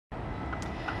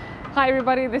Hi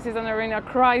everybody, this is Anarina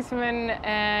Kreisman,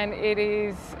 and it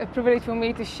is a privilege for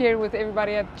me to share with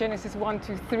everybody at Genesis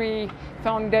 123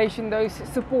 Foundation, those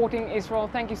supporting Israel.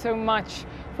 Thank you so much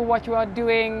for what you are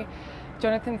doing.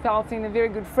 Jonathan Feldstein, a very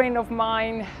good friend of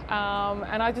mine,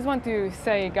 and I just want to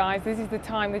say, guys, this is the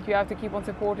time that you have to keep on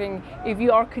supporting. If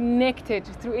you are connected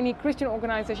through any Christian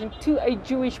organization to a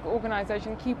Jewish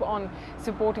organization, keep on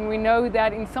supporting. We know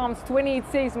that in Psalms 20 it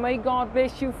says, may God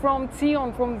bless you from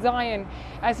Zion, from Zion,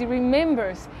 as he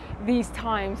remembers these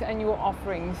times and your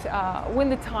offerings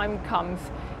when the time comes.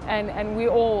 And we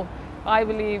all, I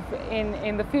believe,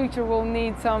 in the future will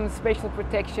need some special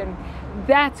protection.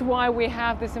 That's why we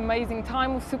have this amazing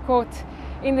time of Sukkot.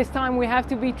 In this time we have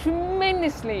to be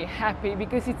tremendously happy,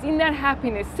 because it's in that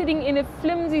happiness, sitting in a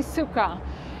flimsy sukkah,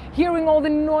 hearing all the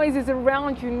noises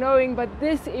around you, knowing, but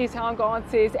this is how God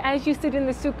says, as you sit in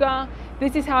the sukkah,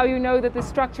 this is how you know that the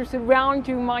structures around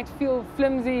you might feel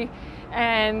flimsy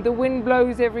and the wind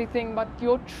blows everything, but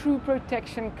your true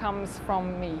protection comes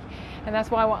from me. And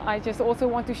that's why I just also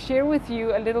want to share with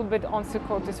you a little bit on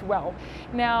Sukkot as well.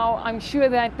 Now, I'm sure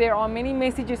that there are many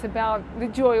messages about the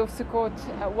joy of Sukkot,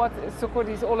 what Sukkot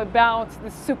is all about, the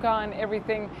sukkah and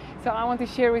everything. So I want to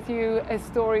share with you a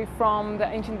story from the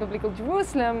ancient biblical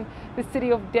Jerusalem, the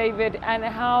city of David, and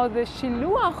how the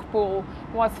Shiluach pool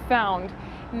was found.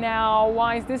 Now,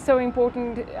 why is this so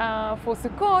important for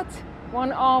Sukkot?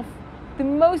 One of the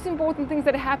most important things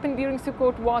that happened during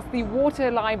Sukkot was the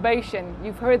water libation.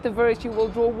 You've heard the verse, you will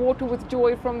draw water with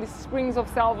joy from the springs of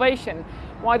salvation.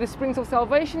 Why the springs of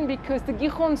salvation? Because the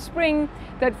Gihon spring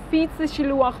that feeds the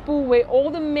Shiluach pool, where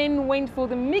all the men went for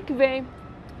the mikveh,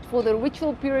 for the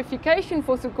ritual purification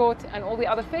for Sukkot and all the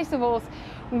other festivals,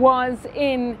 was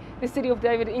in the city of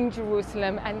David in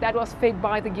Jerusalem, and that was fed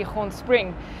by the Gihon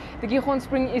spring. The Gihon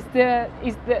spring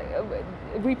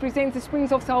represents the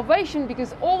springs of salvation,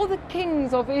 because all the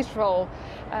kings of Israel,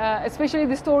 especially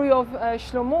the story of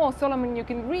Solomon, you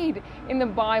can read in the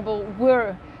Bible,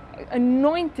 were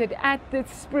anointed at this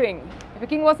spring. If a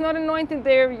king was not anointed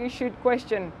there, you should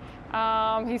question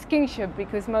his kingship,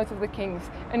 because most of the kings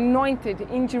anointed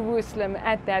in Jerusalem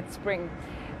at that spring.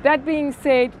 That being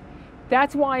said,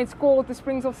 that's why it's called the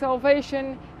springs of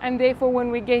salvation, and therefore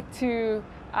when we get to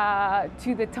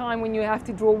the time when you have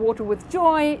to draw water with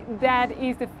joy, that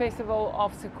is the festival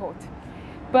of Sukkot.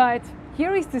 But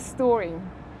here is the story.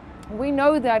 We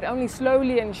know that only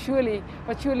slowly and surely,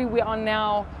 but surely we are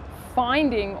now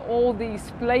finding all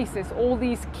these places, all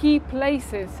these key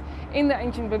places in the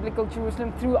ancient biblical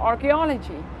Jerusalem through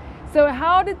archaeology. So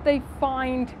how did they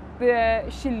find the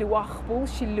Shiluach pool?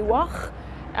 Shiluach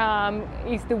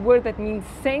is the word that means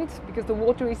sent, because the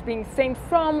water is being sent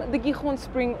from the Gihon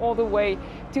spring all the way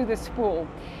to this pool.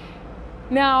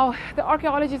 Now, the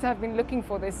archaeologists have been looking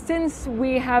for this since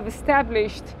we have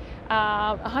established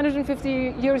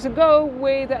 150 years ago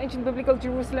where the ancient biblical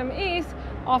Jerusalem is.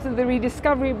 After the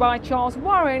rediscovery by Charles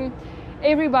Warren,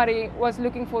 everybody was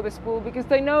looking for this pool, because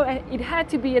they know it had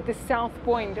to be at the south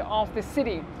point of the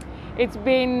city. It's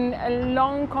been a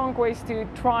long conquest to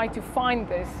try to find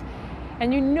this.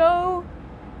 And you know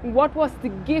what was the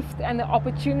gift and the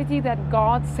opportunity that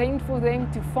God sent for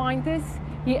them to find this?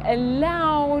 He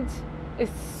allowed a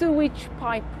sewage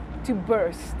pipe to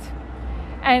burst.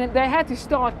 And they had to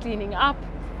start cleaning up.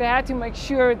 They had to make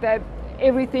sure that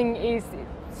everything is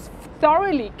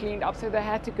thoroughly cleaned up. So they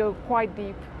had to go quite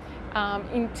deep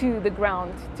into the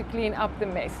ground to clean up the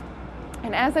mess.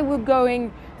 And as they were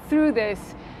going through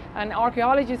this, an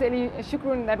archaeologist, Eli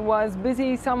Shukrun, that was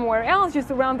busy somewhere else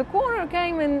just around the corner,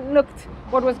 came and looked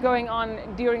what was going on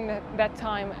during that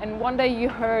time. And one day he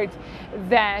heard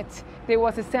that there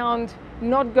was a sound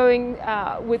not going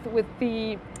with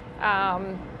the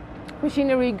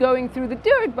machinery going through the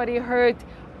dirt, but he heard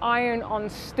iron on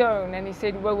stone. And he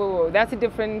said, whoa, whoa, whoa, that's a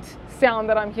different sound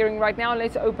that I'm hearing right now.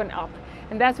 Let's open up.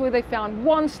 And that's where they found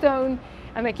one stone,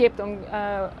 and they kept on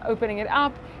opening it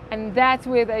up. And that's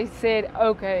where they said,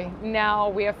 okay, now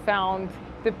we have found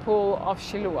the pool of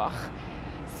Shiluach.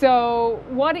 So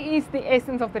what is the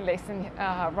essence of the lesson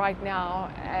right now?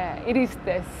 It is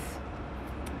this.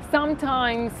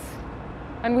 Sometimes,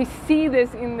 and we see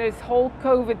this in this whole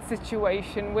COVID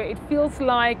situation, where it feels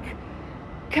like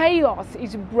chaos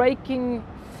is breaking,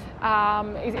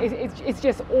 it's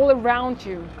just all around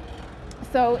you.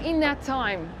 So in that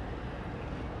time,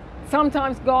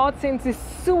 sometimes God sends a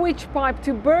sewage pipe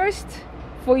to burst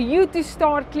for you to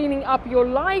start cleaning up your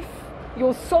life,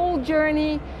 your soul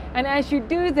journey. And as you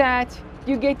do that,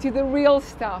 you get to the real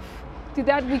stuff, to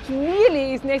that which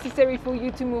really is necessary for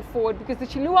you to move forward. Because the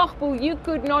Shiluach pool, you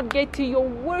could not get to your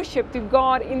worship to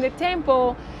God in the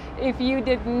temple if you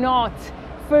did not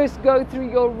first go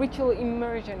through your ritual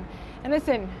immersion. And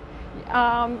listen,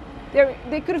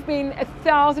 there could have been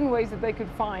 1,000 ways that they could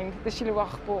find the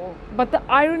Shiluach pool, but the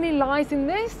irony lies in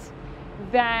this,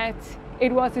 that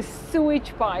it was a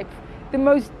sewage pipe, the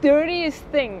most dirtiest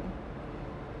thing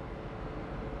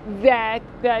that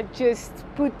just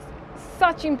put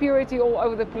such impurity all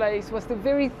over the place, was the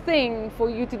very thing for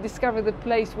you to discover the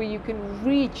place where you can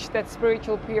reach that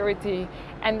spiritual purity,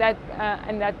 and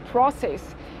that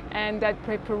process and that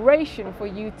preparation for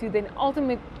you to then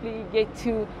ultimately get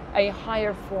to a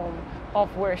higher form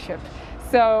of worship.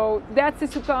 So that's the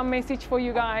Sukkot message for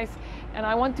you guys, and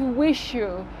I want to wish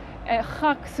you a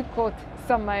Chag Sukkot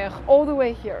Sameach all the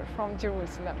way here from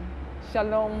Jerusalem.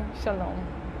 Shalom,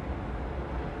 shalom.